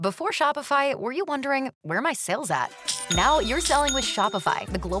Before Shopify, were you wondering, where are my sales at? Now you're selling with Shopify,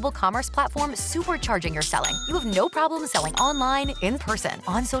 the global commerce platform supercharging your selling. You have no problem selling online, in person,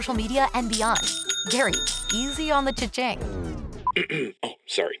 on social media, and beyond. Gary, easy on the cha-ching. Oh,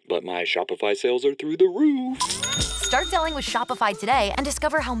 sorry, but my Shopify sales are through the roof. Start selling with Shopify today and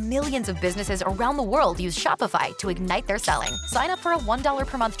discover how millions of businesses around the world use Shopify to ignite their selling. Sign up for a $1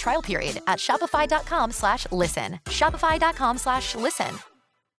 per month trial period at shopify.com/listen. Shopify.com/listen.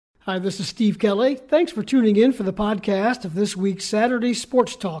 Hi, this is Steve Kelly. Thanks for tuning in for the podcast of this week's Saturday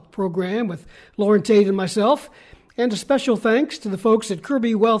Sports Talk program with Lauren Tate and myself. And a special thanks to the folks at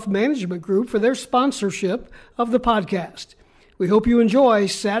Kirby Wealth Management Group for their sponsorship of the podcast. We hope you enjoy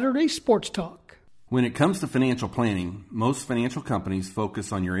Saturday Sports Talk. When it comes to financial planning, most financial companies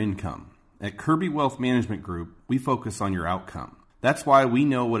focus on your income. At Kirby Wealth Management Group, we focus on your outcome. That's why we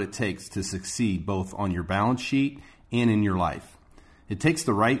know what it takes to succeed both on your balance sheet and in your life. It takes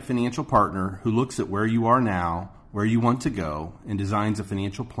the right financial partner who looks at where you are now, where you want to go, and designs a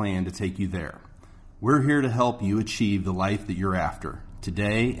financial plan to take you there. We're here to help you achieve the life that you're after,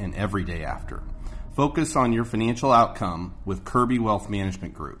 today and every day after. Focus on your financial outcome with Kirby Wealth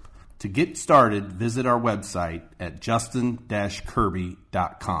Management Group. To get started, visit our website at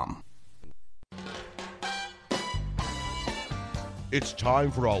justin-kirby.com. It's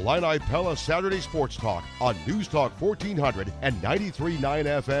time for Illini Pella Saturday Sports Talk on News Talk 1400 and 93.9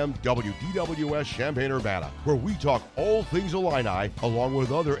 FM WDWS Champaign-Urbana, where we talk all things Illini along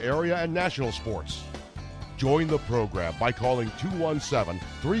with other area and national sports. Join the program by calling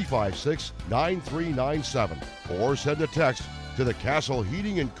 217-356-9397 or send a text to the Castle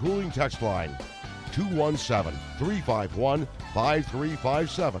Heating and Cooling text line,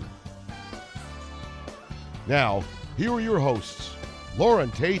 217-351-5357. Now, here are your hosts,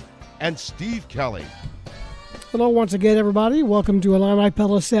 Lauren Tate and Steve Kelly. Hello once again, everybody. Welcome to Illini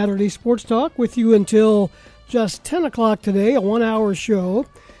Pella Saturday Sports Talk with you until just 10 o'clock today, a one-hour show.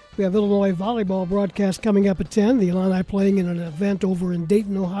 We have Illinois volleyball broadcast coming up at 10. The Illini playing in an event over in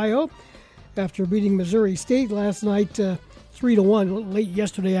Dayton, Ohio, after beating Missouri State last night 3-1, late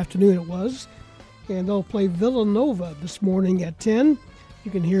yesterday afternoon it was. And they'll play Villanova this morning at 10. You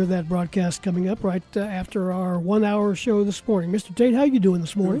can hear that broadcast coming up right after our one-hour show this morning. Mr. Tate, how you doing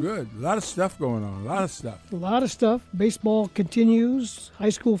this morning? Doing good. A lot of stuff going on. A lot of stuff. Baseball continues. High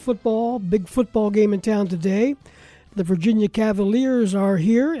school football. Big football game in town today. The Virginia Cavaliers are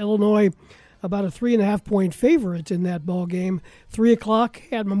here. Illinois about a 3.5-point favorite in that ball game. 3 o'clock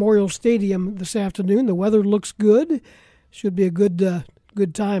at Memorial Stadium this afternoon. The weather looks good. Should be a good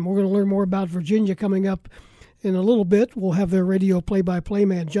time. We're going to learn more about Virginia coming up in a little bit. We'll have their radio play-by-play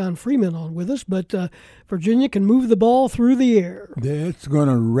man, John Freeman, on with us. But Virginia can move the ball through the air. It's going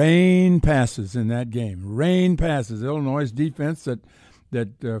to rain passes in that game. Rain passes. Illinois' defense that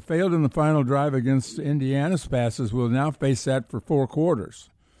failed in the final drive against Indiana's passes will now face that for 4 quarters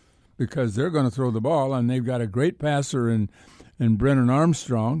because they're going to throw the ball, and they've got a great passer in Brennan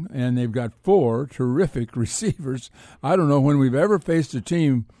Armstrong, and they've got 4 terrific receivers. I don't know when we've ever faced a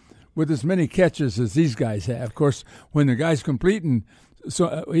team with as many catches as these guys have. Of course, when the guy's completing,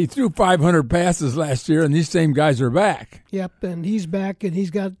 so he threw 500 passes last year, and these same guys are back. Yep, and he's back, and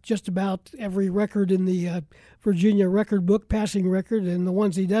he's got just about every record in the Virginia record book, passing record, and the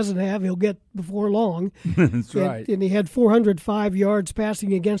ones he doesn't have, he'll get before long. That's right. And he had 405 yards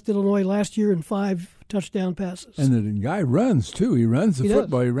passing against Illinois last year and 5 touchdown passes. And the guy runs, too. He runs the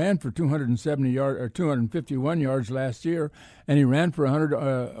football. Does. He ran for 270 yards or 251 yards last year, and he ran for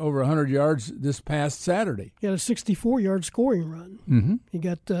over 100 yards this past Saturday. He had a 64-yard scoring run. Mm-hmm. He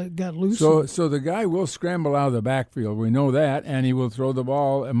got loose. So the guy will scramble out of the backfield. We know that, and he will throw the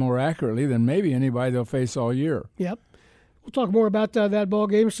ball more accurately than maybe anybody they'll face all year. Yep. We'll talk more about that ball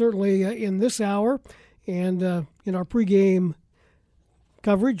game certainly in this hour and in our pregame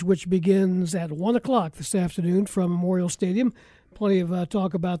coverage, which begins at 1 o'clock this afternoon from Memorial Stadium. Plenty of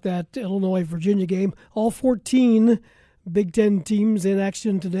talk about that Illinois-Virginia game. All 14 Big Ten teams in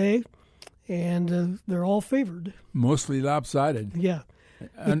action today, and they're all favored. Mostly lopsided. Yeah.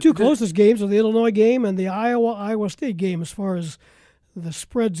 The two closest games are the Illinois game and the Iowa State game as far as the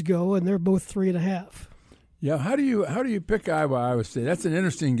spreads go, and they're both 3.5. Yeah, how do you pick Iowa State? That's an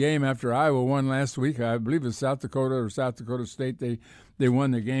interesting game after Iowa won last week. I believe it was South Dakota State. They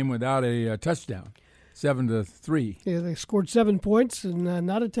won the game without a touchdown, 7-3. Yeah, they scored 7 points and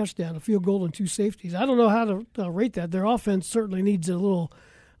not a touchdown, a field goal and 2 safeties. I don't know how to rate that. Their offense certainly needs a little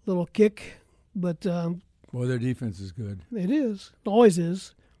kick, but well, their defense is good. It is. It always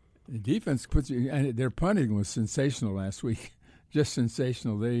is. The defense puts you, and their punting was sensational last week. Just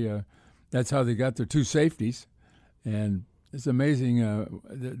sensational. That's how they got their 2 safeties, and It's amazing.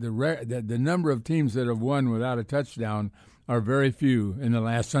 The number of teams that have won without a touchdown are very few in the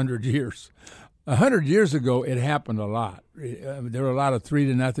last 100 years. 100 years ago, it happened a lot. There were a lot of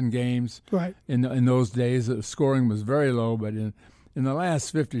 3-0 games. Right. In those days, the scoring was very low. But in the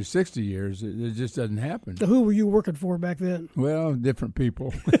last 50 or 60 years, it just doesn't happen. So who were you working for back then? Well, different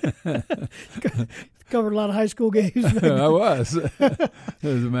people. Covered a lot of high school games. I was, as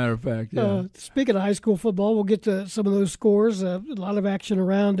a matter of fact. Yeah. Speaking of high school football, we'll get to some of those scores. A lot of action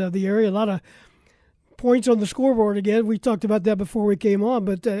around the area. A lot of points on the scoreboard again. We talked about that before we came on.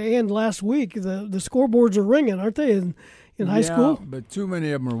 But and last week, the scoreboards are ringing, aren't they, in high school? But too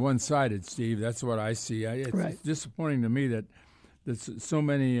many of them are one-sided, Steve. That's what I see. It's disappointing to me that there's so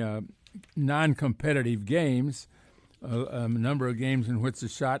many non-competitive games, a number of games in which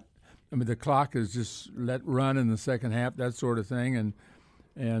the clock is just let run in the second half, that sort of thing.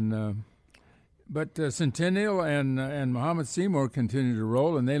 But Centennial and Muhammad Seymour continue to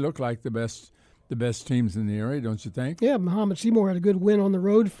roll, and they look like the best teams in the area, don't you think? Yeah, Muhammad Seymour had a good win on the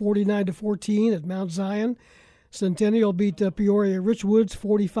road, 49-14 at Mount Zion. Centennial beat Peoria Richwoods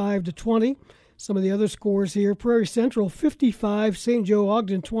 45-20. Some of the other scores here: Prairie Central 55, St. Joe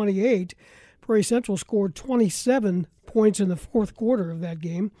Ogden 28. Prairie Central scored 27 points in the fourth quarter of that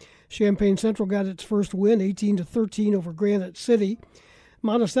game. Champaign Central got its first win, 18-13 over Granite City.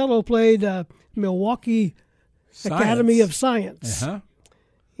 Monticello played Milwaukee Academy of Science. Uh-huh.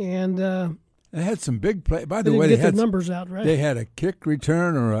 And they had some big play. By the way, they had the numbers out, right? They had a kick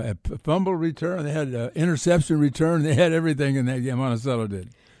return or a fumble return. They had an interception return. They had everything in that game. Monticello did.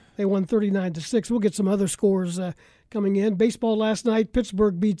 They won 39-6. We'll get some other scores coming in. Baseball last night,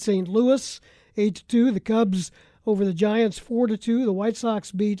 Pittsburgh beat St. Louis 8-2. The Cubs over the Giants 4-2. The White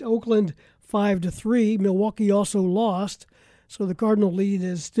Sox beat Oakland 5-3. Milwaukee also lost, so the Cardinal lead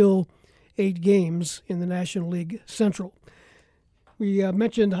is still 8 games in the National League Central. We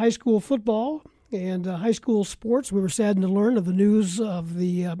mentioned high school football and high school sports. We were saddened to learn of the news of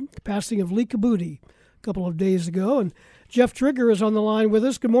the passing of Lee Caboody a couple of days ago, and Jeff Trigger is on the line with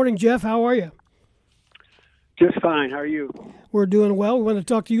us. Good morning, Jeff. How are you? Just fine. How are you? We're doing well. We want to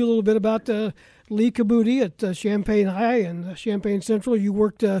talk to you a little bit about Lee Caboody at Champaign High and Champaign Central. You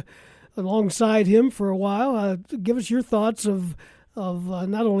worked alongside him for a while. Give us your thoughts of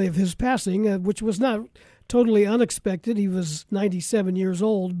not only of his passing, which was not totally unexpected. He was 97 years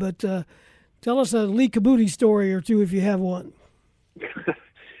old, but tell us a Lee Caboody story or two if you have one.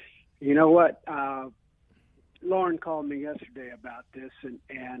 You know what? Lauren called me yesterday about this,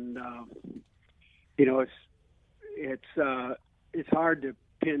 and you know, it's hard to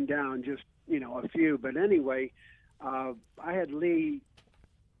pin down just a few. But anyway, I had Lee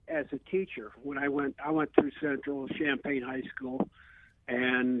as a teacher when I went through Central Champaign High School,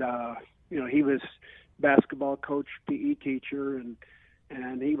 and he was basketball coach, PE teacher,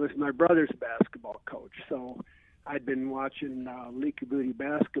 and he was my brother's basketball coach. So I'd been watching Lee Caboody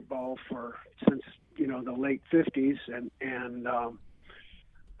basketball since the late 50s, and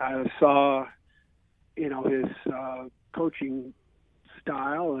I saw his coaching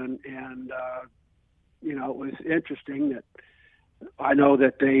style, and it was interesting that I know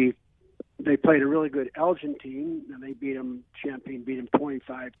that they played a really good Elgin team, and Champaign beat them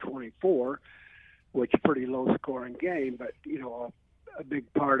 25-24, which is a pretty low scoring game, but a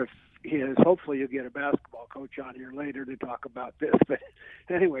big part of his, hopefully you'll get a basketball coach on here later to talk about this, but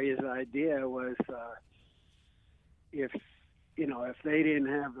anyway, his idea was if they didn't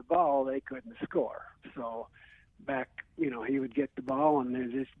have the ball, they couldn't score. So back, he would get the ball, and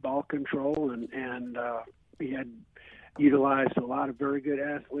there's this ball control, and he had utilized a lot of very good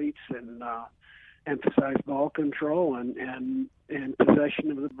athletes and emphasized ball control and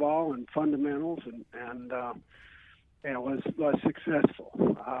possession of the ball and fundamentals, and it was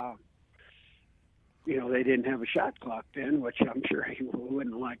successful. They didn't have a shot clock then, which I'm sure he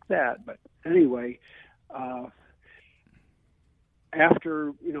wouldn't like that. But anyway,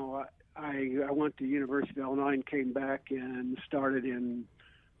 after I went to University of Illinois and came back and started in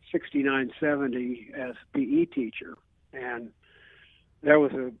 69-70 as PE teacher, and there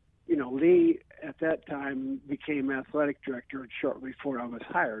was Lee at that time became athletic director shortly before I was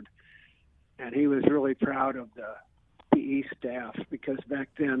hired, and he was really proud of the PE staff, because back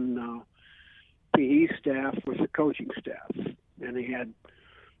then PE staff was the coaching staff, and he had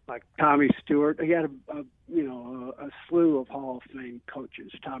like Tommy Stewart. He had a slew of Hall of Fame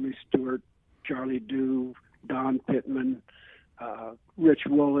coaches: Tommy Stewart, Charlie Dew, Don Pittman, Rich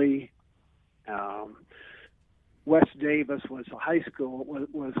Woolley. Wes Davis was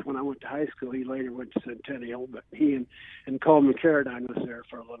was when I went to high school. He later went to Centennial, but he and Coleman Carradine was there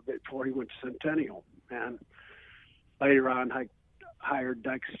for a little bit before he went to Centennial. And later on, I hired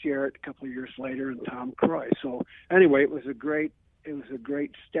Dyke Jarrett a couple of years later and Tom Croy. So anyway, it was a great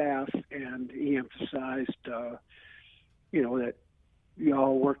staff, and he emphasized, that you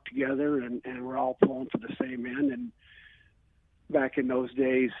all work together and we're all pulling for the same end. And back in those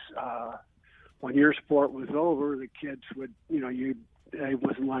days, when your sport was over, the kids would, it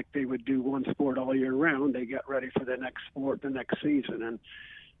wasn't like they would do one sport all year round. They got ready for the next sport the next season, and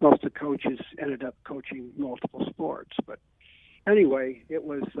most of the coaches ended up coaching multiple sports. But anyway, it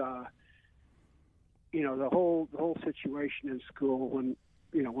was, the whole situation in school when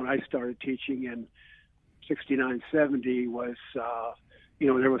I started teaching in 69, 70 was,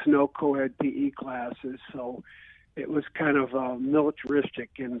 there was no co-ed PE classes, so it was kind of militaristic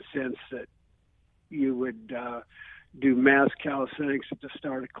in the sense that you would do mass calisthenics at the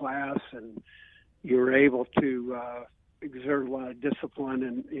start of class, and you were able to exert a lot of discipline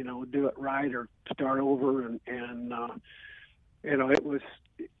and do it right or start over, and it was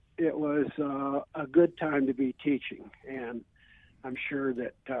a good time to be teaching. And I'm sure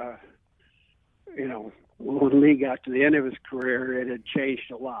that when Lee got to the end of his career, it had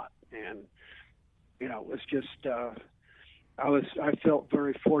changed a lot, and it was just I felt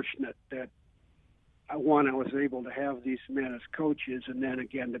very fortunate that I was able to have these men as coaches, and then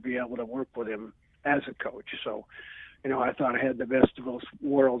again to be able to work with him as a coach. So, I thought I had the best of both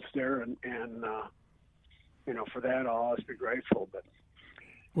worlds there, and for that I'll always be grateful. But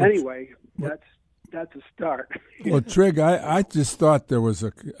anyway, that's a start. Well, Trig, I just thought there was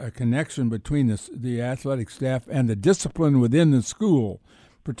a connection between the athletic staff and the discipline within the school,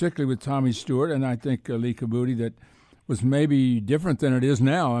 particularly with Tommy Stewart and I think Lee Caboody, that was maybe different than it is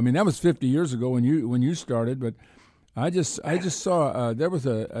now. I mean, that was 50 years ago when you started, but I just saw there was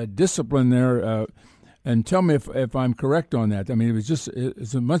a discipline there. And tell me if I'm correct on that. I mean,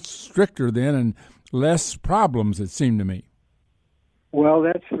 it's much stricter then and less problems, it seemed to me. Well,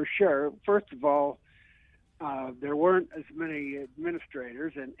 that's for sure. First of all, there weren't as many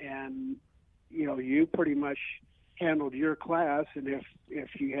administrators, and you pretty much handled your class. And if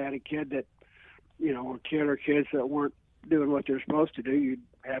you had a kid that, a kid or kids that weren't doing what they're supposed to do, you'd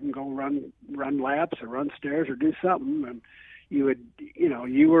have them go run laps or run stairs or do something, and you would,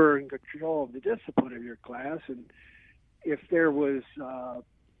 you were in control of the discipline of your class. And if there was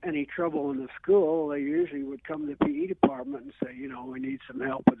any trouble in the school, they usually would come to the PE department and say, we need some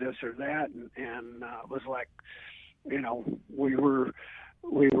help with this or that. And it was like, we were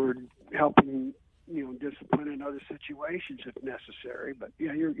helping, discipline in other situations if necessary. But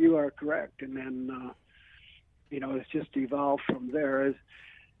yeah, you are correct. And then, it's just evolved from there.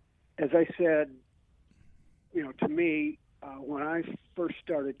 As I said, to me, when I first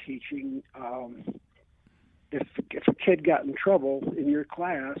started teaching, if a kid got in trouble in your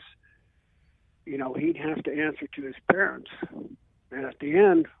class, he'd have to answer to his parents. And at the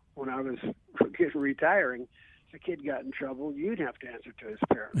end, when I was retiring, if a kid got in trouble, you'd have to answer to his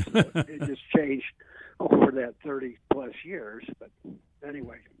parents. So it just changed over that 30-plus years. But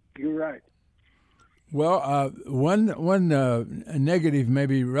anyway, you're right. Well, one negative,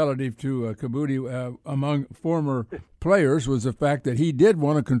 maybe relative to Caboody among former players, was the fact that he did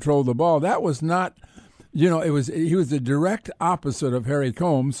want to control the ball. That was not, he was the direct opposite of Harry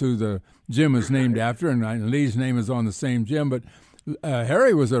Combs, who the gym is named after, and Lee's name is on the same gym. But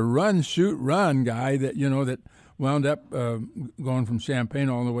Harry was a run, shoot, run guy that that wound up going from Champaign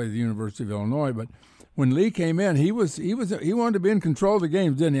all the way to the University of Illinois. But when Lee came in, he wanted to be in control of the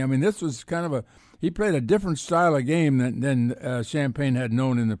game, didn't he? I mean, this was kind of he played a different style of game than Champaign had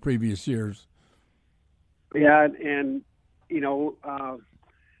known in the previous years. Yeah, and he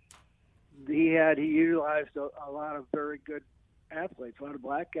utilized a lot of very good athletes, a lot of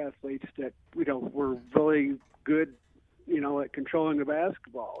black athletes that were really good, at controlling the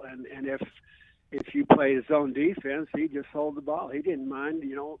basketball. And if you played zone defense, he'd just hold the ball. He didn't mind,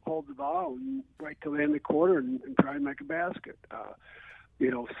 hold the ball and right till the end of the quarter and try and make a basket.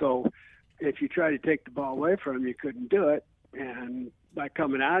 So if you tried to take the ball away from him, you couldn't do it. And by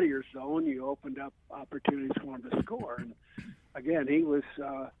coming out of your zone, you opened up opportunities for him to score. And again, he was.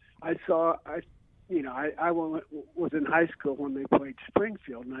 I was in high school when they played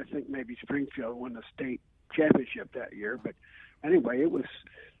Springfield, and I think maybe Springfield won the state championship that year. But anyway, it was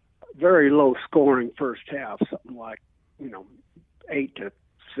very low scoring first half, something like 8-6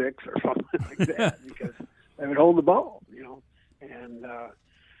 or something like that, because they would hold the ball, and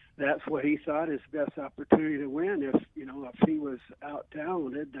that's what he thought his best opportunity to win. If he was out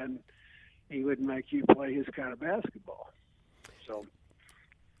talented, then he would make you play his kind of basketball. So,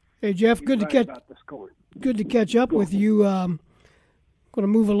 hey Jeff, good to catch up with you. Going to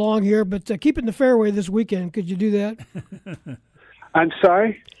move along here, but keep it in the fairway this weekend. Could you do that? I'm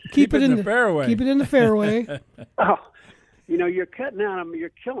sorry? Keep it in the fairway. Keep it in the fairway. Oh, you're cutting out.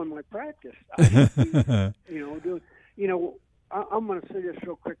 You're killing my practice. I'm going to say this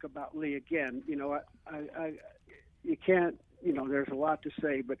real quick about Lee again. You can't. There's a lot to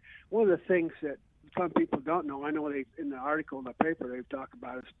say, but one of the things that some people don't know, I know they in the article in the paper they've talked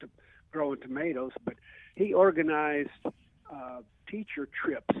about is growing tomatoes, but he organized teacher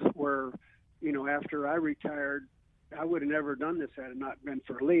trips where, after I retired, I would have never done this had it not been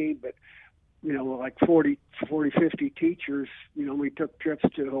for Lee, but like 40, 50 teachers, we took trips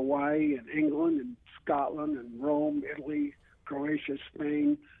to Hawaii and England and Scotland and Rome, Italy, Croatia,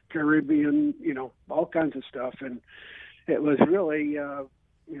 Spain, Caribbean, all kinds of stuff. And it was really,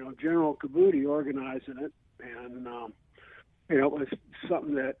 General Cabuti organizing it. And, it was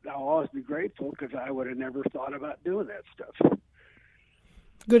something that I'll always be grateful because I would have never thought about doing that stuff.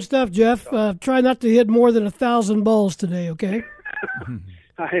 Good stuff, Jeff. Try not to hit more than 1,000 balls today, okay?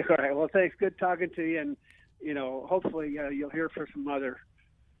 All right. Well, thanks. Good talking to you. And, hopefully you'll hear from some other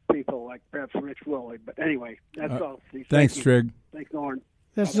people like perhaps Rich Willie. But anyway, that's all. Thanks, Trig. Thanks, Lauren.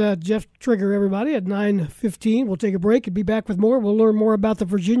 That's Jeff Trigger, everybody, at 9:15. We'll take a break and be back with more. We'll learn more about the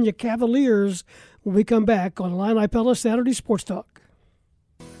Virginia Cavaliers when we come back on Illini Pella Saturday Sports Talk.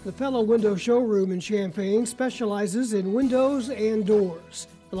 The Pella Window Showroom in Champaign specializes in windows and doors.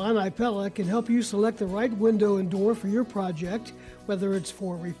 Illini Pella can help you select the right window and door for your project, whether it's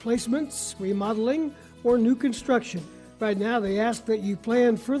for replacements, remodeling, or new construction. Right now, they ask that you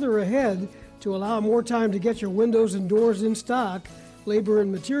plan further ahead to allow more time to get your windows and doors in stock. Labor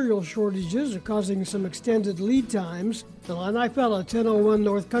and material shortages are causing some extended lead times. Illini Pella, 1001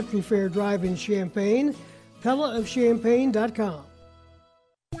 North Country Fair Drive in Champaign, PellaofChampaign.com.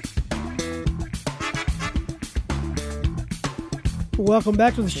 Welcome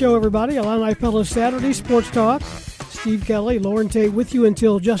back to the show, everybody. Illini Pella Saturday Sports Talk. Steve Kelly, Lauren Tate with you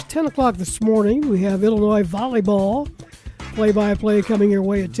until just 10 o'clock this morning. We have Illinois volleyball play-by-play coming your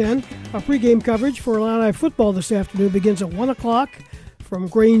way at 10. Our pregame coverage for Illini football this afternoon begins at 1 o'clock from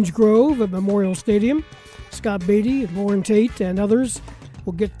Grange Grove at Memorial Stadium. Scott Beatty, Lauren Tate, and others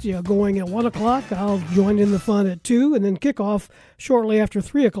will get going at 1 o'clock. I'll join in the fun at 2, and then kickoff shortly after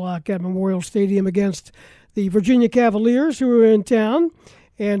 3 o'clock at Memorial Stadium against the Virginia Cavaliers, who are in town.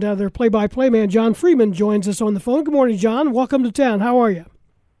 And their play-by-play man, John Freeman, joins us on the phone. Good morning, John. Welcome to town. How are you?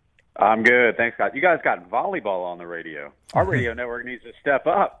 I'm good. Thanks, Scott. You guys got volleyball on the radio. Our radio network needs to step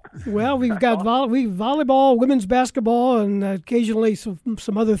up. Well, we've got volleyball, women's basketball, and occasionally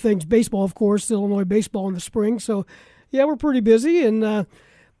some other things. Baseball, of course, Illinois baseball in the spring. So, yeah, we're pretty busy. And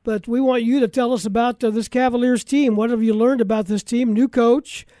but we want you to tell us about this Cavaliers team. What have you learned about this team? New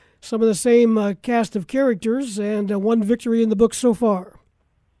coach, some of the same cast of characters, and one victory in the book so far.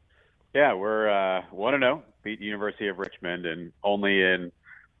 Yeah, we're 1-0, beat the University of Richmond, and only in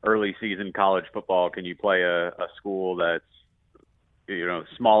early season college football can you play a school that's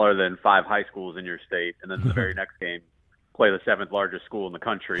smaller than 5 high schools in your state, and then the very next game play the 7th largest school in the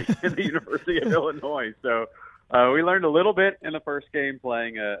country, in the University of Illinois. So we learned a little bit in the first game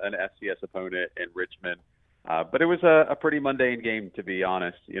playing an FCS opponent in Richmond, but it was a pretty mundane game, to be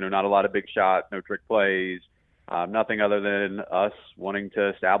honest. Not a lot of big shots, no trick plays, nothing other than us wanting to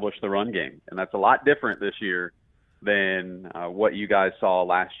establish the run game, and that's a lot different this year than what you guys saw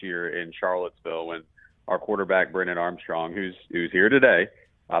last year in Charlottesville when our quarterback, Brennan Armstrong, who's here today,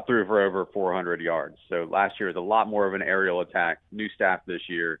 threw for over 400 yards. So last year was a lot more of an aerial attack. New staff this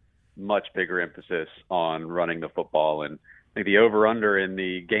year, much bigger emphasis on running the football. And I think the over-under in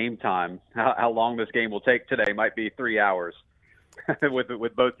the game time, how long this game will take today, might be 3 hours.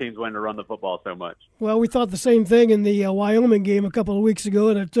 with both teams wanting to run the football so much. Well, we thought the same thing in the Wyoming game a couple of weeks ago,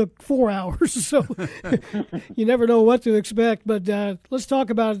 and it took 4 hours. So you never know what to expect. But let's talk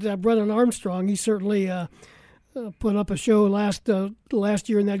about Brennan Armstrong. He certainly put up a show last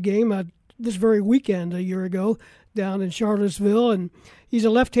year in that game, this very weekend a year ago, down in Charlottesville. And he's a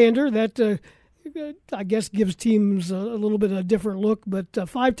left-hander that I guess gives teams a little bit of a different look. But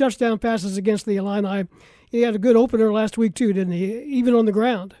 5 touchdown passes against the Illini. He had a good opener last week, too, didn't he? Even on the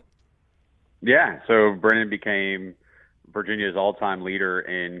ground. Yeah, so Brennan became Virginia's all-time leader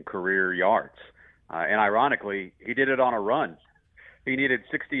in career yards. And ironically, he did it on a run. He needed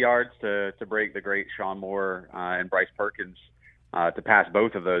 60 yards to break the great Sean Moore and Bryce Perkins to pass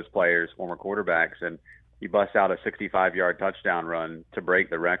both of those players, former quarterbacks. And he busts out a 65-yard touchdown run to break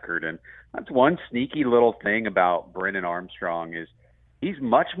the record. And that's one sneaky little thing about Brennan Armstrong is he's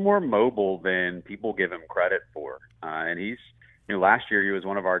much more mobile than people give him credit for. And he's, last year he was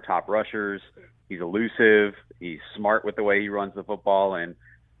one of our top rushers. He's elusive. He's smart with the way he runs the football, and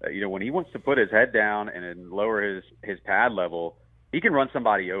when he wants to put his head down and then lower his pad level, he can run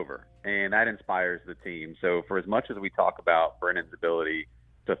somebody over, and that inspires the team. So for as much as we talk about Brennan's ability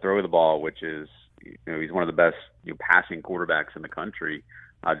to throw the ball, which is, he's one of the best passing quarterbacks in the country,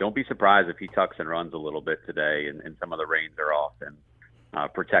 don't be surprised if he tucks and runs a little bit today, and some of the reins are off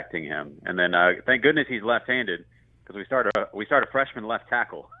and protecting him. And then thank goodness he's left-handed, because we start a freshman left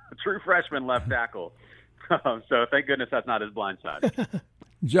tackle, a true freshman left tackle. So thank goodness that's not his blind side.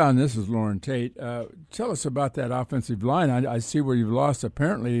 John, this is Loren Tate. Tell us about that offensive line. I see where you've lost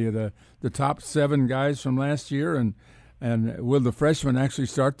apparently the top 7 guys from last year, and will the freshmen actually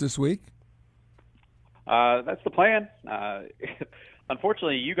start this week? That's the plan.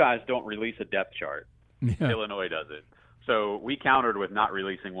 Unfortunately, you guys don't release a depth chart. Yeah. Illinois does it. So we countered with not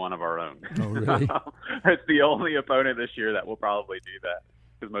releasing one of our own. Oh, really? It's the only opponent this year that will probably do that,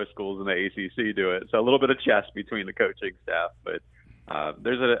 because most schools in the ACC do it. So a little bit of chess between the coaching staff, but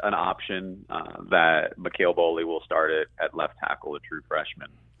there's an option that Mikhail Boley will start at left tackle, a true freshman.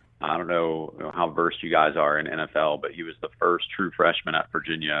 I don't know how versed you guys are in NFL, but he was the first true freshman at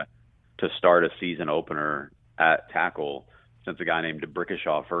Virginia to start a season opener at tackle since a guy named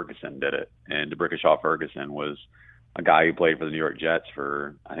DeBrickashaw Ferguson did it. And DeBrickashaw Ferguson was a guy who played for the New York Jets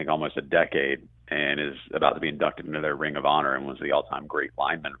for, I think, almost a decade, and is about to be inducted into their Ring of Honor and was the all-time great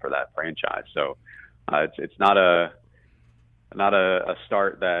lineman for that franchise. So it's not a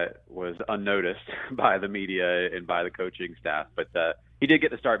start that was unnoticed by the media and by the coaching staff, but he did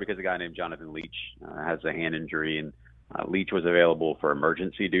get the start because a guy named Jonathan Leach has a hand injury, and Leach was available for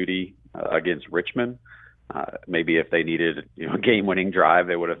emergency duty against Richmond. Maybe if they needed a game-winning drive,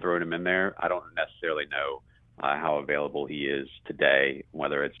 they would have thrown him in there. I don't necessarily know how available he is today,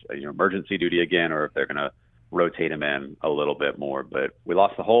 whether it's emergency duty again or if they're going to rotate him in a little bit more. But we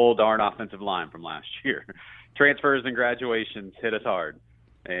lost the whole darn offensive line from last year. Transfers and graduations hit us hard,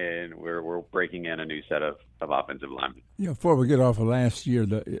 and we're breaking in a new set of offensive linemen. Before we get off of last year,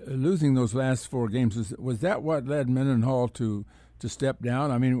 losing those last 4 games, was that what led Mendenhall to step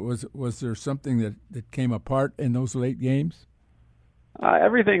down? I mean, was there something that came apart in those late games?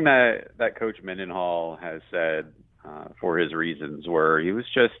 Everything that Coach Mendenhall has said for his reasons were he was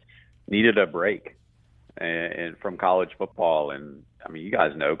just needed a break and from college football. And, I mean, you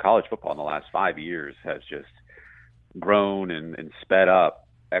guys know college football in the last 5 years has just grown and sped up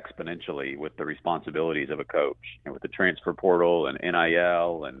exponentially with the responsibilities of a coach, and with the transfer portal and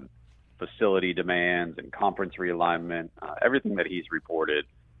NIL and facility demands and conference realignment. Everything that he's reported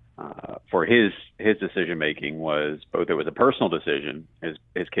for his decision making was both it was a personal decision.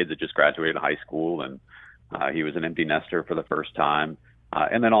 His kids had just graduated high school, and he was an empty nester for the first time,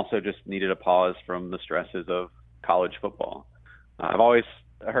 and then also just needed a pause from the stresses of college football. I've always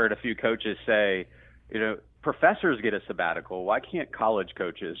heard a few coaches say, professors get a sabbatical. Why can't college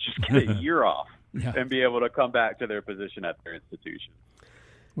coaches just get a year off and be able to come back to their position at their institution?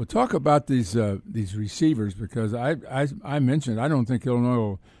 Well, talk about these receivers, because I mentioned I don't think Illinois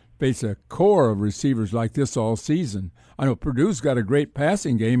will face a core of receivers like this all season. I know Purdue's got a great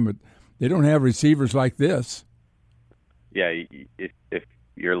passing game, but they don't have receivers like this. Yeah, if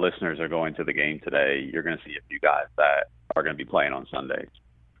your listeners are going to the game today, you're going to see a few guys that are going to be playing on Sundays.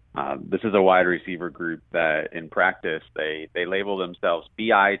 This is a wide receiver group that in practice they label themselves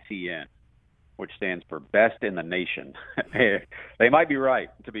BITN, which stands for best in the nation. They might be right,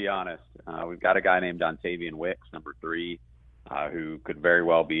 to be honest. We've got a guy named Dontavian Wicks, number 3, who could very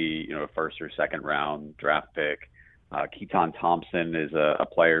well be a first or second round draft pick. Keaton Thompson is a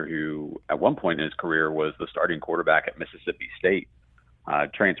player who at one point in his career was the starting quarterback at Mississippi State,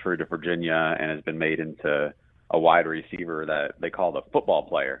 transferred to Virginia and has been made into a wide receiver that they call the football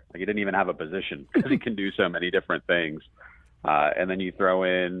player. Like, he didn't even have a position because he can do so many different things. And then you throw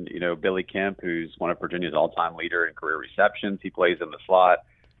in, Billy Kemp, who's one of Virginia's all-time leader in career receptions. He plays in the slot.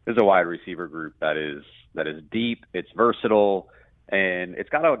 There's a wide receiver group that is deep, it's versatile, and it's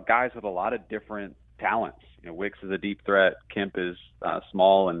got guys with a lot of different talents. Wicks is a deep threat. Kemp is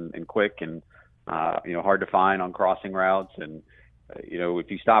small and quick and hard to find on crossing routes. And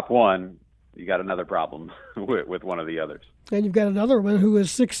if you stop one, you got another problem with one of the others. And you've got another one who is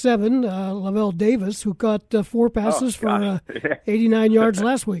 6'7", Lavelle Davis, who caught 4 passes for 89 yards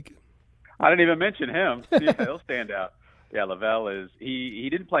last week. I didn't even mention him. Yeah, he'll stand out. Yeah, Lavelle he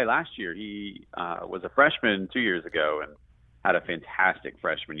didn't play last year. He was a freshman 2 years ago and had a fantastic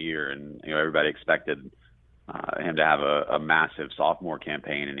freshman year. And everybody expected him to have a massive sophomore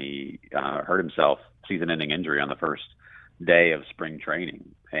campaign, and he hurt himself, season-ending injury on the first day of spring training,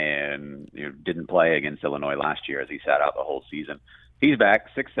 and didn't play against Illinois last year as he sat out the whole season. He's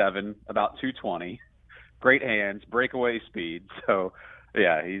back, 6'7", about 220, great hands, breakaway speed. So,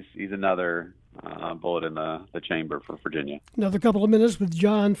 yeah, he's another bullet in the chamber for Virginia. Another couple of minutes with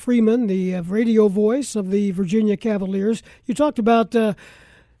John Freeman, the radio voice of the Virginia Cavaliers. You talked about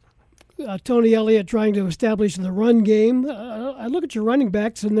Tony Elliott trying to establish the run game. I look at your running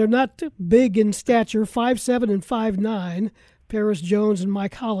backs, and they're not big in stature, 5'7" and 5'9", Paris Jones and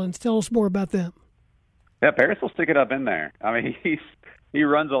Mike Hollins. Tell us more about them. Yeah, Paris will stick it up in there. I mean, he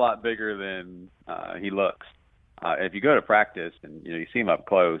runs a lot bigger than he looks. If you go to practice and you see him up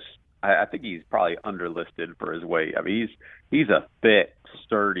close, I think he's probably underlisted for his weight. I mean, he's a thick,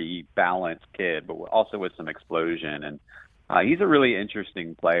 sturdy, balanced kid, but also with some explosion. And he's a really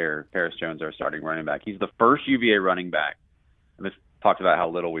interesting player, Paris Jones, our starting running back. He's the first UVA running back. And this talks about how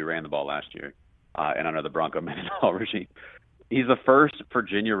little we ran the ball last year and under the Bronco Mendenhall regime. He's the first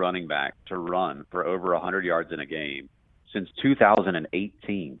Virginia running back to run for over 100 yards in a game since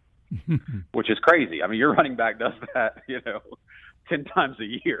 2018, which is crazy. I mean, your running back does that, 10 times a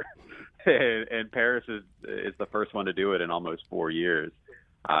year. And Paris is the first one to do it in almost 4 years.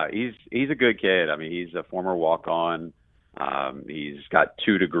 He's a good kid. I mean, he's a former walk-on. He's got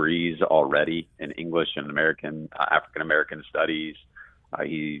 2 degrees already in English and African-American studies.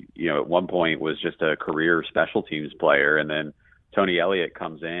 He, at one point was just a career special teams player, and then Tony Elliott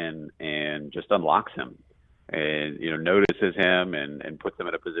comes in and just unlocks him and, notices him and puts him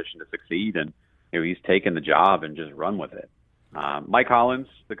in a position to succeed. And, he's taken the job and just run with it. Mike Hollins,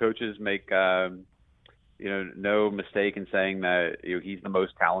 the coaches make, no mistake in saying that he's the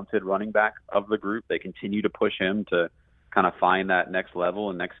most talented running back of the group. They continue to push him to kind of find that next level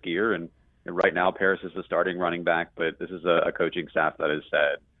and next gear. And right now, Paris is the starting running back, but this is a coaching staff that has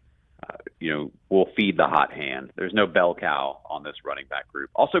said, we'll feed the hot hand. There's no bell cow on this running back group.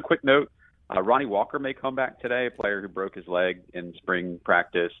 Also, quick note, Ronnie Walker may come back today, a player who broke his leg in spring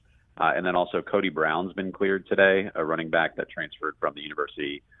practice. And then also Cody Brown's been cleared today, a running back that transferred from the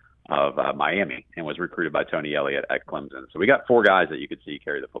University of Miami and was recruited by Tony Elliott at Clemson. So we got 4 guys that you could see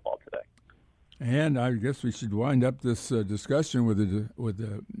carry the football today. And I guess we should wind up this discussion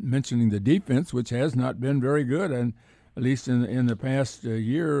with mentioning the defense, which has not been very good, and at least in the past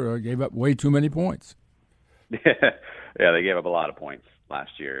year, gave up way too many points. Yeah, they gave up a lot of points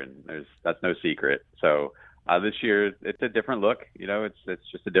last year, and that's no secret. So this year, it's a different look. It's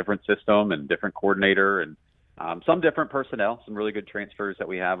just a different system and different coordinator, and some different personnel. Some really good transfers that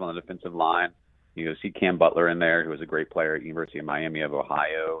we have on the defensive line. See Cam Butler in there, who was a great player at University of Miami of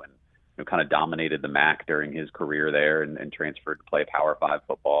Ohio, and kind of dominated the MAC during his career there and transferred to play Power 5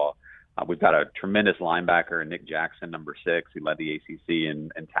 football. We've got a tremendous linebacker, Nick Jackson, number 6, who led the ACC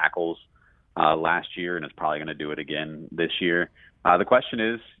in tackles last year and is probably going to do it again this year. The question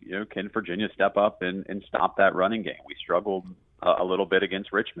is, can Virginia step up and stop that running game? We struggled a little bit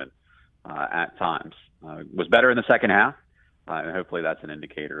against Richmond at times. Was better in the second half, and hopefully that's an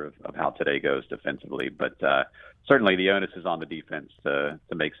indicator of how today goes defensively. But certainly the onus is on the defense to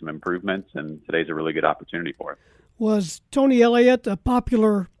make some improvements, and today's a really good opportunity for it. Was Tony Elliott a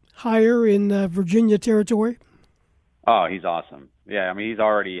popular hire in Virginia territory? Oh, he's awesome. Yeah, I mean, he's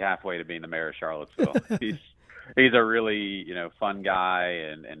already halfway to being the mayor of Charlottesville. He's a really, fun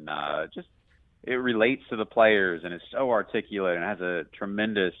guy, and just it relates to the players and is so articulate and has a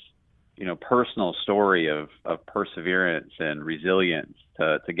tremendous, personal story of perseverance and resilience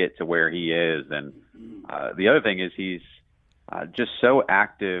to get to where he is. And the other thing is he's just so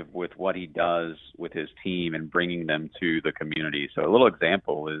active with what he does with his team and bringing them to the community. So a little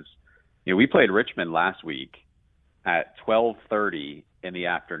example is, we played Richmond last week at 12:30 in the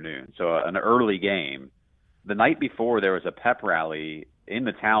afternoon, so an early game. The night before, there was a pep rally in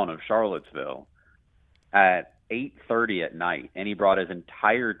the town of Charlottesville at 8:30 at night, and he brought his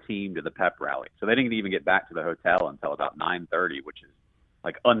entire team to the pep rally. So they didn't even get back to the hotel until about 9:30, which is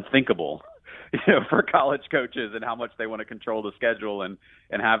like unthinkable, for college coaches and how much they want to control the schedule and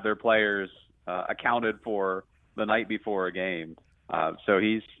have their players accounted for the night before a game. So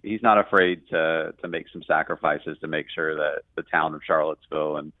he's not afraid to make some sacrifices to make sure that the town of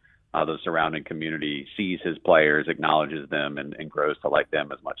Charlottesville and the surrounding community sees his players, acknowledges them, and grows to like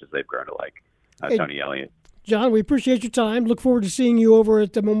them as much as they've grown to like Tony Elliott. John, we appreciate your time. Look forward to seeing you over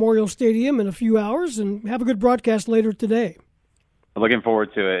at the Memorial Stadium in a few hours, and have a good broadcast later today. Looking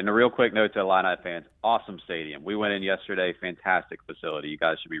forward to it. And a real quick note to Illini fans, awesome stadium. We went in yesterday, fantastic facility. You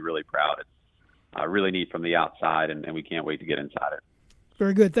guys should be really proud. It's really neat from the outside, and we can't wait to get inside it.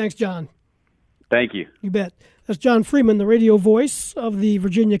 Very good. Thanks, John. Thank you. You bet. That's John Freeman, the radio voice of the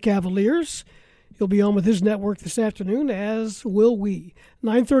Virginia Cavaliers. He'll be on with his network this afternoon, as will we.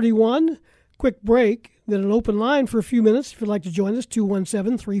 9:31, quick break, then an open line for a few minutes if you'd like to join us,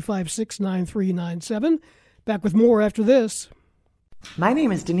 217-356-9397. Back with more after this. My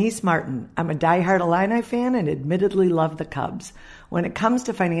name is Denise Martin. I'm a diehard Illini fan and admittedly love the Cubs. When it comes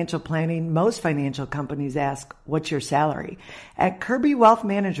to financial planning, most financial companies ask, what's your salary? At Kirby Wealth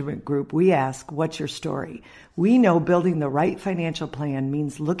Management Group, we ask, what's your story? We know building the right financial plan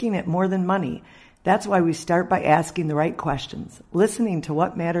means looking at more than money. That's why we start by asking the right questions, listening to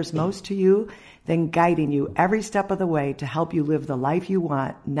what matters most to you, then guiding you every step of the way to help you live the life you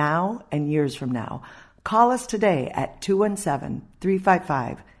want now and years from now. Call us today at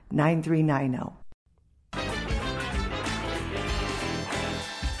 217-355-9390.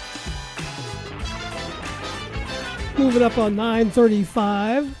 Moving up on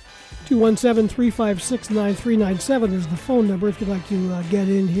 9:35, 217-356-9397 is the phone number if you'd like to get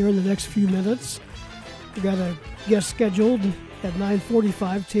in here in the next few minutes. We've got a guest scheduled at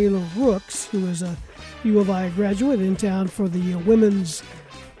 9:45, Taylor Rooks, who is a U of I graduate in town for the Women's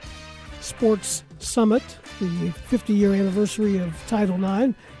Sports Summit, the 50-year anniversary of Title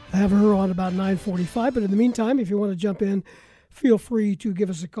IX. I have her on about 9:45, but in the meantime, if you want to jump in, feel free to give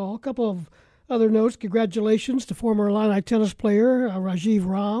us a call. A couple of other notes. Congratulations to former Illini tennis player Rajiv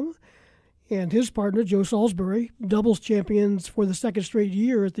Ram and his partner, Joe Salisbury, doubles champions for the second straight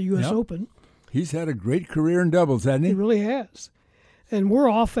year at the U.S. Open. He's had a great career in doubles, hasn't he? He really has. And we're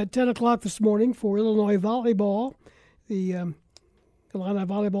off at 10 o'clock this morning for Illinois volleyball. The Illini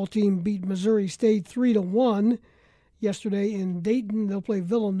volleyball team beat Missouri State 3-1 yesterday in Dayton. They'll play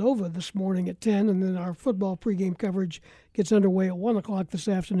Villanova this morning at 10, and then our football pregame coverage gets underway at 1 o'clock this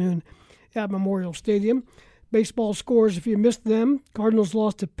afternoon at Memorial Stadium. Baseball scores, if you missed them, Cardinals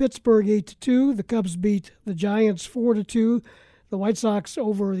lost to Pittsburgh 8-2. The Cubs beat the Giants 4-2. The White Sox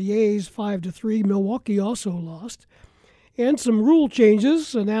over the A's 5-3. Milwaukee also lost. And some rule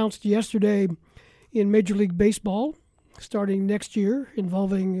changes announced yesterday in Major League Baseball starting next year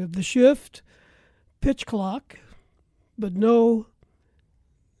involving the shift, pitch clock, but no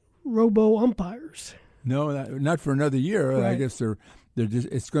robo-umpires. No, not for another year. Right. I guess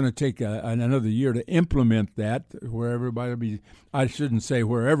it's going to take another year to implement that where everybody will be, I shouldn't say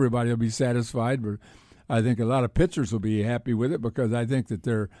where everybody will be satisfied, but I think a lot of pitchers will be happy with it because I think that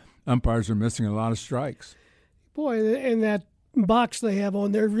their umpires are missing a lot of strikes. Boy, and that box they have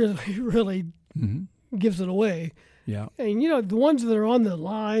on there really gives it away. Yeah. And, the ones that are on the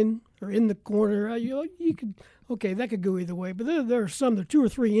line or in the corner, you could, okay, that could go either way. But there are some that are 2 or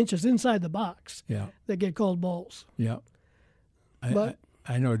 3 inches inside the box that get called balls. Yeah. But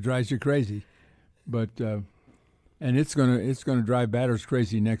I know it drives you crazy. But and it's gonna drive batters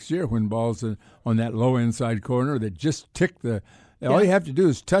crazy next year when balls are on that low inside corner that just tick the. All you have to do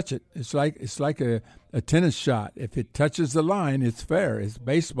is touch it. It's like a tennis shot. If it touches the line, it's fair. It's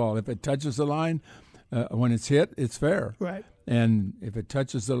baseball. If it touches the line, when it's hit, it's fair. Right. And if it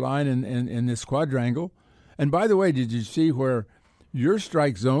touches the line in this quadrangle, and by the way, did you see where your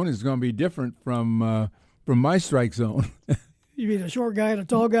strike zone is going to be different from my strike zone? You mean a short guy and a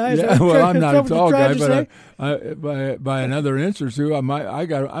tall guy? Yeah, well, I'm not a tall guy, but by another inch or two, I'm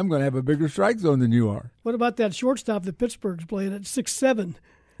going to have a bigger strike zone than you are. What about that shortstop that Pittsburgh's playing at 6'7"?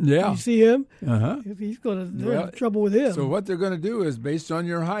 Yeah, you see him? He's going to have trouble with him. So what they're going to do is, based on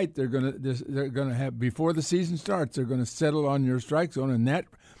your height, they're going to have before the season starts, they're going to settle on your strike zone, and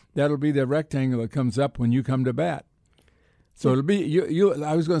that'll be the rectangle that comes up when you come to bat. So it'll be you.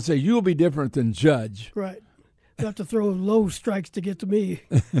 I was going to say you'll be different than Judge. Right. You have to throw low strikes to get to me.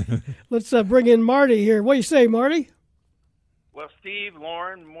 Let's bring in Marty here. What do you say, Marty? Well, Steve,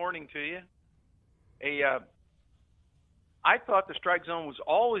 Lauren, morning to you. I thought the strike zone was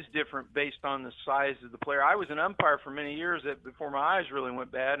always different based on the size of the player. I was an umpire for many years before my eyes really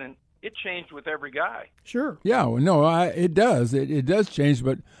went bad, and it changed with every guy. Sure. Yeah, well, no, it does. It does change,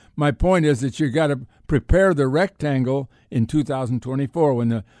 but my point is that you got to prepare the rectangle in 2024 when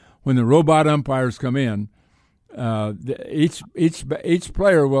the robot umpires come in. Each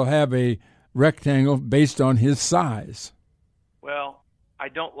player will have a rectangle based on his size. Well, I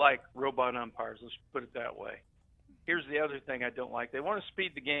don't like robot umpires. Let's put it that way. Here's the other thing I don't like. They want to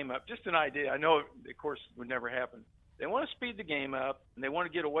speed the game up. Just an idea. I know, of course, it would never happen. They want to speed the game up, and they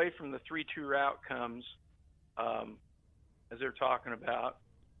want to get away from the 3-2 outcomes, as they're talking about.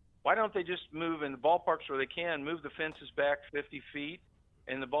 Why don't they just move in the ballparks where they can, move the fences back 50 feet,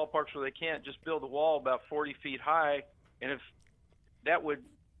 and the ballparks where they can't, just build a wall about 40 feet high, and if that would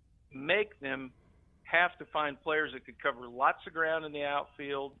make them have to find players that could cover lots of ground in the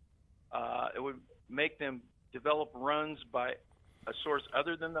outfield. It would make them develop runs by a source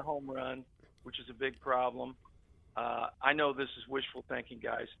other than the home run, which is a big problem. I know this is wishful thinking,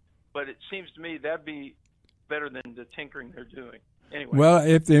 guys. but it seems to me that'd be better than the tinkering they're doing. Anyway. Well,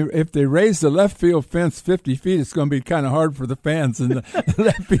 if they raise the left field fence 50 feet, it's going to be kind of hard for the fans in the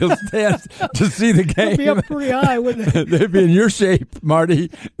left field stands to see the game. It'd be up pretty high, wouldn't it? They'd be in your shape, Marty.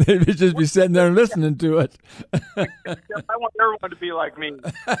 They'd just be sitting there listening to it. I want everyone to be like me.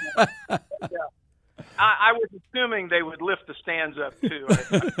 Yeah. I was assuming they would lift the stands up, too.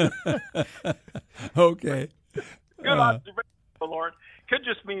 Okay. Good observation, Lauren. Could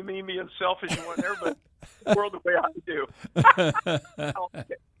just be me being selfish and whatever, but the world the way I do.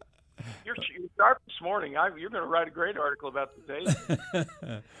 You're sharp this morning. You're going to write a great article about the day.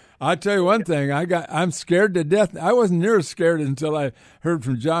 I'll tell you one thing. I'm scared to death. I wasn't near as scared until I heard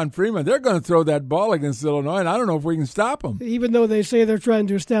from John Freeman. They're going to throw that ball against Illinois, and I don't know if we can stop them. Even though they say they're trying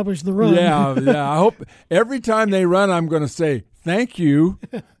to establish the run. Yeah. I hope every time they run, I'm going to say, thank you.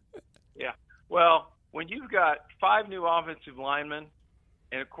 Yeah. Well, when you've got 5 new offensive linemen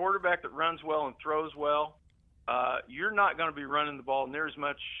and a quarterback that runs well and throws well, you're not going to be running the ball near as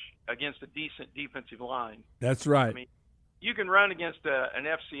much against a decent defensive line. That's right. I mean, you can run against an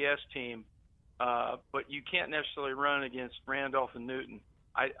FCS team, but you can't necessarily run against Randolph and Newton.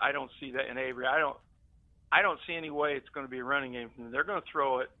 I don't see that in Avery. I don't see any way it's going to be a running game from them. They're going to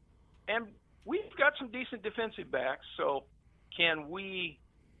throw it, and we've got some decent defensive backs. So can we?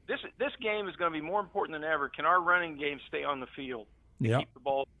 This game is going to be more important than ever. Can our running game stay on the field and keep the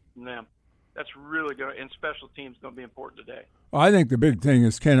ball from them? That's really going to, and special teams going to be important today. Well, I think the big thing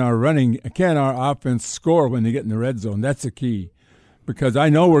is can our offense score when they get in the red zone? That's the key, because I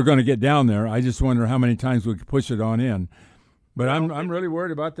know we're going to get down there. I just wonder how many times we can push it on in. But I'm really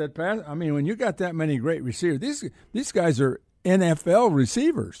worried about that pass. I mean, when you got that many great receivers, these guys are NFL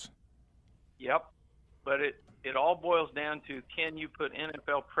receivers. Yep, but it all boils down to, can you put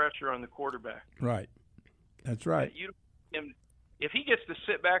NFL pressure on the quarterback? Right. That's right. If he gets to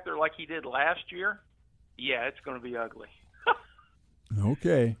sit back there like he did last year, yeah, it's going to be ugly.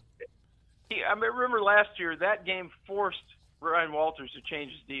 Okay. I remember last year, that game forced Ryan Walters to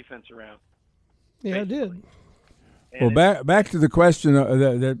change his defense around. Yeah, it did. And well, back to the question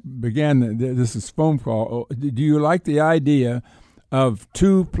that began this phone call. Do you like the idea of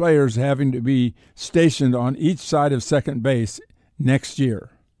 2 players having to be stationed on each side of second base next year?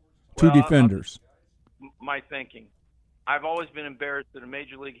 2 defenders. My thinking. I've always been embarrassed that a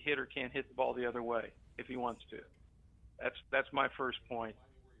major league hitter can't hit the ball the other way if he wants to. That's my first point.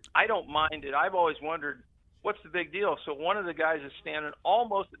 I don't mind it. I've always wondered, what's the big deal? So one of the guys is standing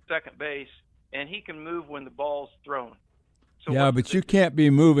almost at second base, and he can move when the ball's thrown. So yeah, but you can't be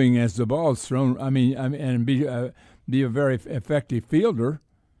moving as the ball's thrown. I mean, and be a very effective fielder.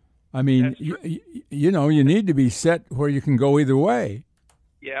 I mean, you know, you need to be set where you can go either way.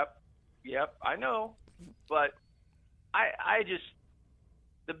 Yep, I know, but I just,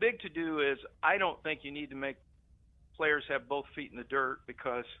 the big to-do is I don't think you need to make players have both feet in the dirt,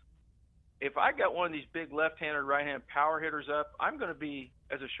 because if I got one of these big left-handed, right-handed power hitters up, I'm going to be,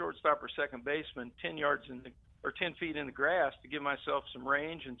 as a shortstop or second baseman, 10 feet in the grass to give myself some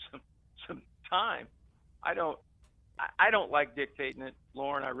range and some time. I don't like dictating it,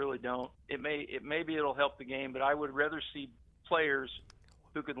 Lauren. I really don't. Maybe it'll help the game, but I would rather see players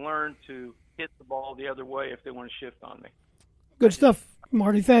who could learn to hit the ball the other way if they want to shift on me. Good stuff,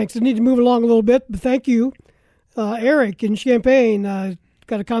 Marty. Thanks. I need to move along a little bit, but thank you. Eric in Champaign,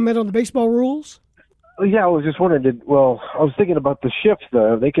 got a comment on the baseball rules? Yeah, I was just wondering. I was thinking about the shifts.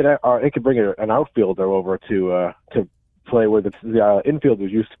 They could bring an outfielder over to play where the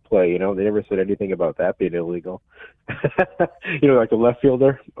infielders used to play. You know, they never said anything about that being illegal. You know, like the left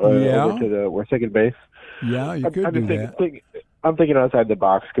fielder over to where second base. Yeah, you could do that. I'm thinking outside the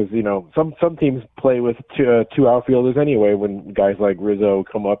box, because you know some teams play with 2 outfielders anyway. When guys like Rizzo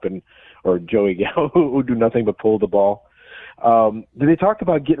come up or Joey Gallo who do nothing but pull the ball. Did they talk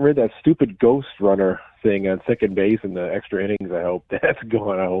about getting rid of that stupid ghost runner thing on second base in the extra innings? I hope that's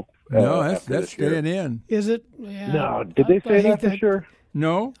going. I hope. No, that's staying in. Is it? Yeah. No, did they say that for sure?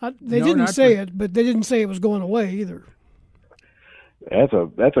 No, they didn't say it, but they didn't say it was going away either. That's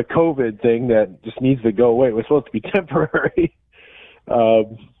a COVID thing that just needs to go away. It was supposed to be temporary.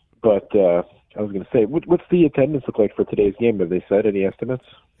 But I was going to say, what's the attendance look like for today's game? Have they said any estimates?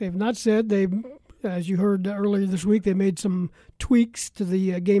 They've not said. They, as you heard earlier this week, they made some tweaks to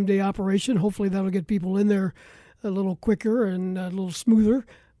the game day operation. Hopefully that'll get people in there a little quicker and a little smoother.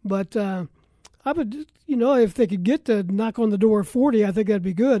 But I would, if they could get to knock on the door 40, I think that'd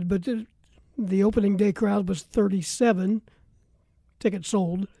be good. But the opening day crowd was 37 tickets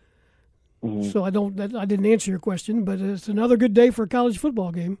sold. Mm-hmm. So I didn't answer your question, but it's another good day for a college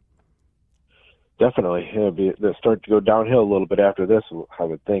football game. Definitely. They'll start to go downhill a little bit after this, I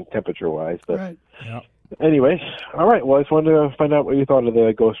would think, temperature-wise. But right. Yeah. Anyway, all right. Well, I just wanted to find out what you thought of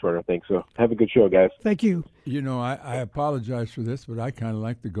the Ghost Runner thing. So have a good show, guys. Thank you. You know, I apologize for this, but I kind of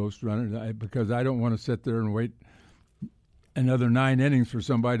like the Ghost Runner because I don't want to sit there and wait another 9 innings for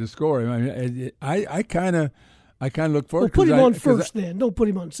somebody to score. I mean, I kind of look forward. Well, put him on first, then. Don't put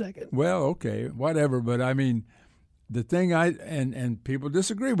him on second. Well, okay, whatever. But I mean, the thing and people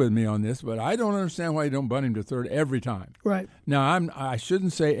disagree with me on this, but I don't understand why you don't bunt him to third every time. Right. Now, I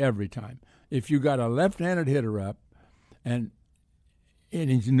shouldn't say every time. If you got a left-handed hitter up, and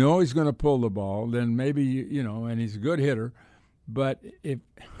you know he's going to pull the ball, then maybe and he's a good hitter. But if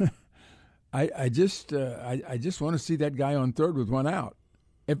I just want to see that guy on third with one out.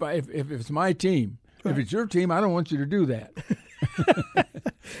 If it's my team, right. If it's your team, I don't want you to do that.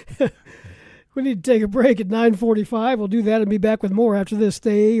 We need to take a break at 9:45. We'll do that and be back with more after this.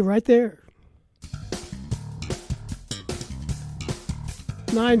 Stay right there.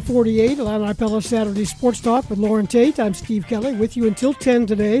 9:48, Illini Pella Saturday Sports Talk with Lauren Tate. I'm Steve Kelly with you until 10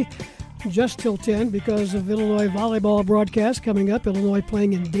 today, just till 10 because of Illinois volleyball broadcast coming up. Illinois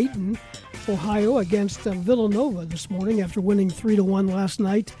playing in Dayton, Ohio against Villanova this morning after winning 3-1 last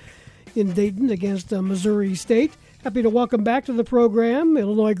night in Dayton against Missouri State. Happy to welcome back to the program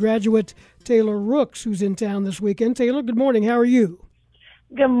Illinois graduate Taylor Rooks, who's in town this weekend. Taylor, good morning. How are you?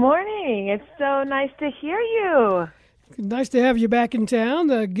 Good morning. It's so nice to hear you. Nice to have you back in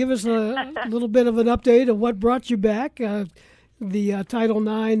town. Give us a little bit of an update of what brought you back. The Title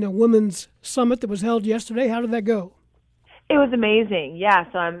IX Women's Summit that was held yesterday. How did that go? It was amazing.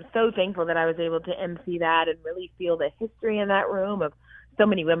 Yeah, so I'm so thankful that I was able to MC that and really feel the history in that room of so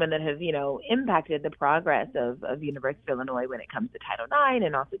many women that have, impacted the progress of University of Illinois when it comes to Title IX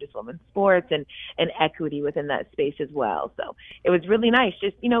and also just women's sports and equity within that space as well. So it was really nice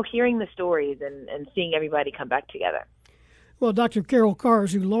just, hearing the stories and seeing everybody come back together. Well, Dr. Carol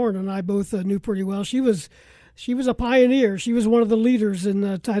Kars, who Lauren and I both knew pretty well, she was a pioneer. She was one of the leaders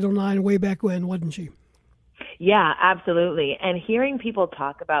in Title IX way back when, wasn't she? Yeah, absolutely. And hearing people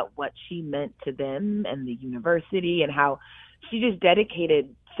talk about what she meant to them and the university and how she just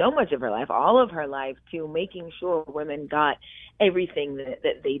dedicated so much of her life, all of her life, to making sure women got everything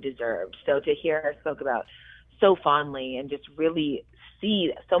that they deserved. So to hear her spoke about so fondly and just really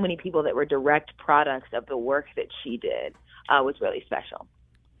see so many people that were direct products of the work that she did was really special.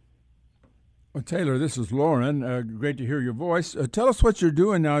 Well, Taylor, this is Lauren. Great to hear your voice. Tell us what you're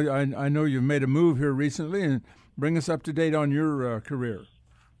doing now. I know you've made a move here recently, and bring us up to date on your career.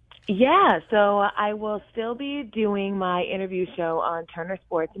 Yeah, so I will still be doing my interview show on Turner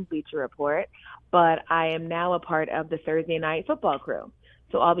Sports and Bleacher Report, but I am now a part of the Thursday Night Football crew.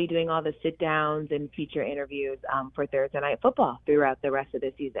 So I'll be doing all the sit-downs and feature interviews for Thursday Night Football throughout the rest of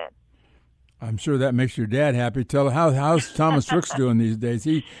the season. I'm sure that makes your dad happy. Tell how's Thomas Rooks doing these days?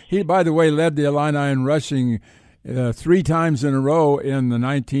 He by the way led the Illini in rushing 3 times in a row in the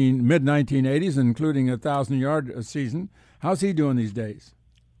mid-1980s, including a 1,000-yard season. How's he doing these days?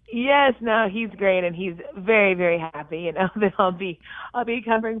 Yes, no, he's great, and he's very, very happy. That I'll be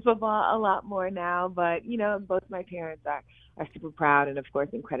covering football a lot more now. But both my parents are super proud and, of course,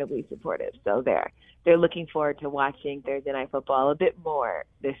 incredibly supportive. So they're looking forward to watching Thursday Night Football a bit more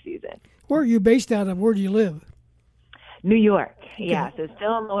this season. Where are you based out of? Where do you live? New York. Yeah, so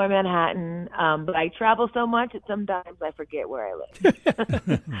still in Lower Manhattan. But I travel so much that sometimes I forget where I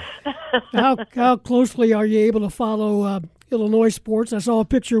live. How closely are you able to follow Illinois sports? I saw a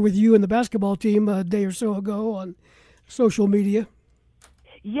picture with you and the basketball team a day or so ago on social media.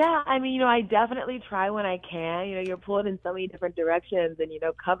 Yeah, I definitely try when I can. You're pulled in so many different directions, and,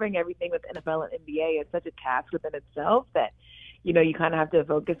 covering everything with NFL and NBA is such a task within itself that, you kind of have to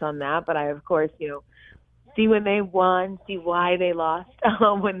focus on that. But I, of course, see when they won, see why they lost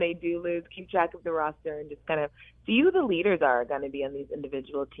when they do lose, keep track of the roster, and just kind of see who the leaders are going to be on these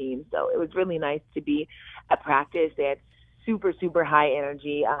individual teams. So it was really nice to be at practice. They had super, super high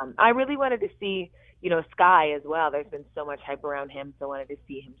energy. I really wanted to see, Sky as well. There's been so much hype around him, so I wanted to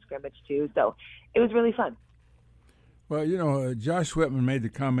see him scrimmage too. So it was really fun. Well, Josh Whitman made the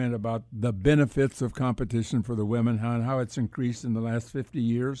comment about the benefits of competition for the women, how it's increased in the last 50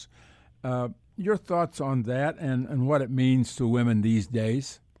 years. Your thoughts on that and what it means to women these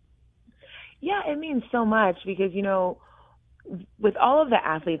days? Yeah, it means so much because, with all of the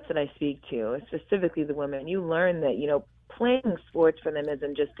athletes that I speak to, specifically the women, you learn that, playing sports for them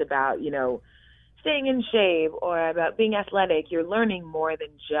isn't just about, staying in shape or about being athletic. You're learning more than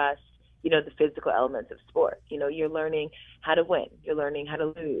just, the physical elements of sport. You're learning how to win. You're learning how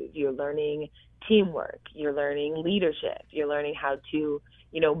to lose. You're learning teamwork. You're learning leadership. You're learning how to,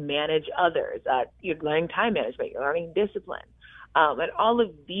 manage others. You're learning time management. You're learning discipline. And all of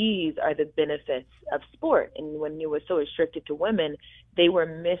these are the benefits of sport. And when it was so restricted to women, they were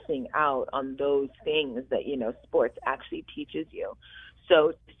missing out on those things that, sports actually teaches you.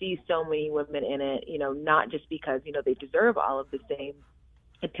 So to see so many women in it, not just because, they deserve all of the same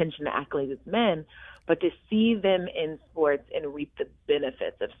attention and accolades as men, but to see them in sports and reap the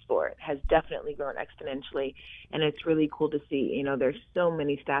benefits of sport has definitely grown exponentially. And it's really cool to see, there's so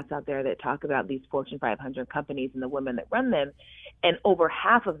many stats out there that talk about these Fortune 500 companies and the women that run them. And over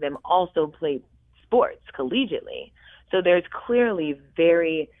half of them also play sports collegiately. So there's clearly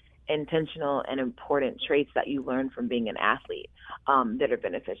very intentional and important traits that you learn from being an athlete that are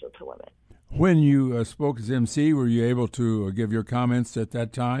beneficial to women. When you spoke as MC, were you able to give your comments at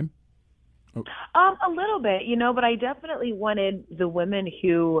that time? A little bit, but I definitely wanted the women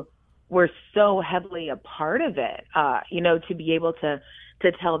who were so heavily a part of it, to be able to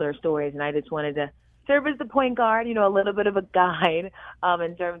tell their stories. And I just wanted to serve as the point guard, a little bit of a guide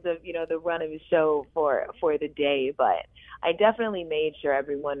in terms of, the run of the show for the day. But I definitely made sure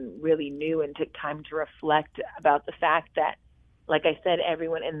everyone really knew and took time to reflect about the fact that, like I said,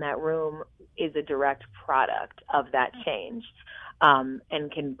 everyone in that room is a direct product of that change,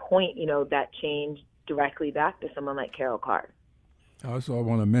 and can point, that change directly back to someone like Carol Card. Also, I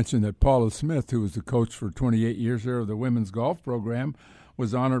want to mention that Paula Smith, who was the coach for 28 years there of the women's golf program,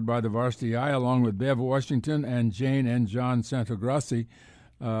 was honored by the Varsity Eye along with Bev Washington and Jane and John Santagrassi.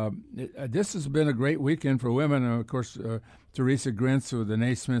 This has been a great weekend for women. Of course, Teresa Grintz with the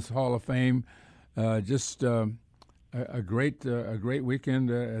Naismith Hall of Fame. A great weekend.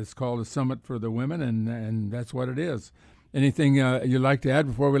 It's called a Summit for the Women, and that's what it is. Anything you'd like to add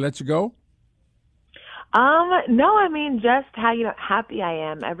before we let you go? No, just how happy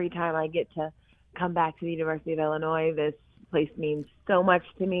I am every time I get to come back to the University of Illinois. This place means so much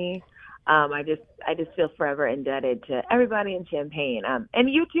to me. I just feel forever indebted to everybody in Champaign. And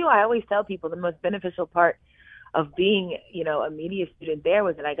you too. I always tell people the most beneficial part of being, a media student there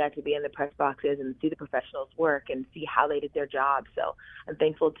was that I got to be in the press boxes and see the professionals work and see how they did their job. So I'm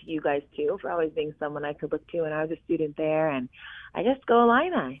thankful to you guys too for always being someone I could look to when I was a student there. And I just go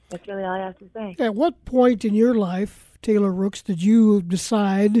Illini. That's really all I have to say. At what point in your life, Taylor Rooks, did you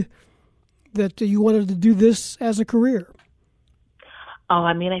decide that you wanted to do this as a career? Oh,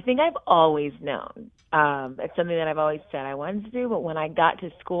 I think I've always known. It's something that I've always said I wanted to do, but when I got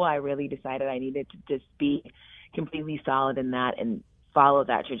to school, I really decided I needed to just be completely solid in that and follow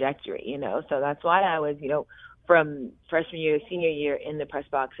that trajectory, So that's why I was, from freshman year to senior year in the press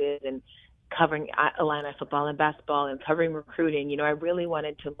boxes and covering Illini football and basketball and covering recruiting. I really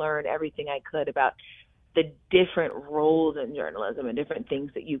wanted to learn everything I could about the different roles in journalism and different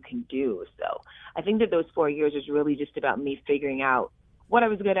things that you can do. So I think that those 4 years was really just about me figuring out what I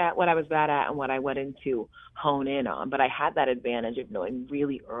was good at, what I was bad at, and what I wanted to hone in on. But I had that advantage of knowing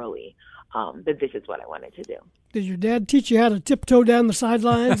really early that this is what I wanted to do. Did your dad teach you how to tiptoe down the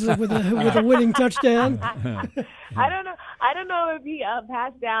sidelines with a winning touchdown? I don't know if he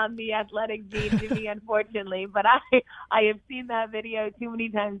passed down the athletic gene to me, unfortunately, but I have seen that video too many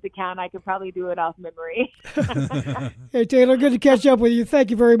times to count. I could probably do it off memory. Hey, Taylor, good to catch up with you.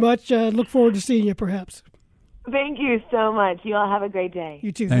 Thank you very much. Look forward to seeing you, perhaps. Thank you so much. You all have a great day.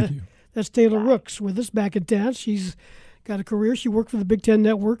 You too. Thank you. That's Taylor Rooks with us back in town. She's got a career. She worked for the Big Ten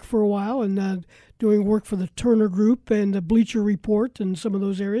Network for a while and doing work for the Turner Group and the Bleacher Report and some of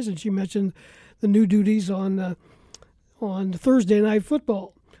those areas. And she mentioned the new duties on Thursday Night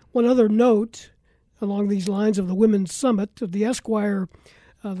Football. One other note along these lines of the Women's Summit, the Esquire,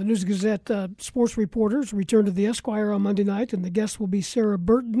 the News Gazette sports reporters return to the Esquire on Monday night, and the guest will be Sarah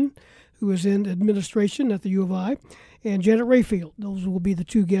Burton, who is in administration at the U of I, and Janet Rayfield. Those will be the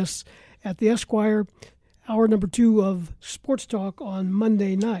two guests at the Esquire, hour number 2 of Sports Talk on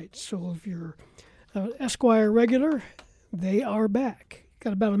Monday night. So if you're an Esquire regular, they are back.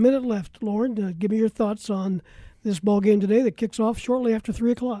 Got about a minute left, Lauren. Give me your thoughts on this ball game today that kicks off shortly after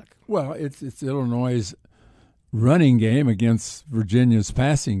 3 o'clock. Well, it's Illinois' running game against Virginia's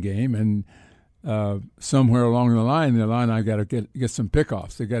passing game, and somewhere along the line, the Illini got to get some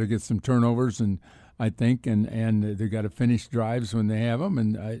pickoffs. They got to get some turnovers, and I think, and they got to finish drives when they have them.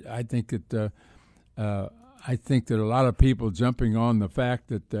 And I think that a lot of people jumping on the fact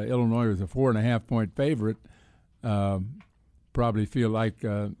that Illinois was a 4.5-point favorite probably feel like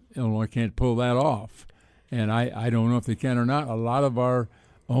Illinois can't pull that off. And I don't know if they can or not. A lot of our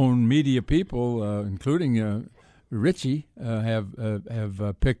own media people, including Richie,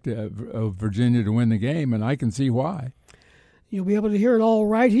 have picked Virginia to win the game, and I can see why. You'll be able to hear it all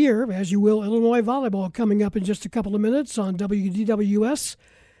right here, as you will Illinois volleyball coming up in just a couple of minutes on WDWS,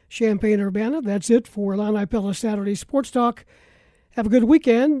 Champaign-Urbana. That's it for Illini Pella Saturday Sports Talk. Have a good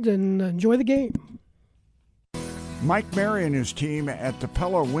weekend and enjoy the game. Mike Mary and his team at the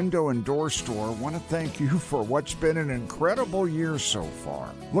Pella Window and Door Store want to thank you for what's been an incredible year so far.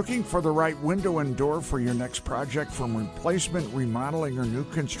 Looking for the right window and door for your next project, from replacement, remodeling, or new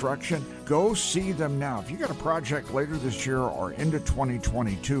construction? Go see them now. If you got a project later this year or into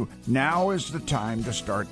 2022, now is the time to start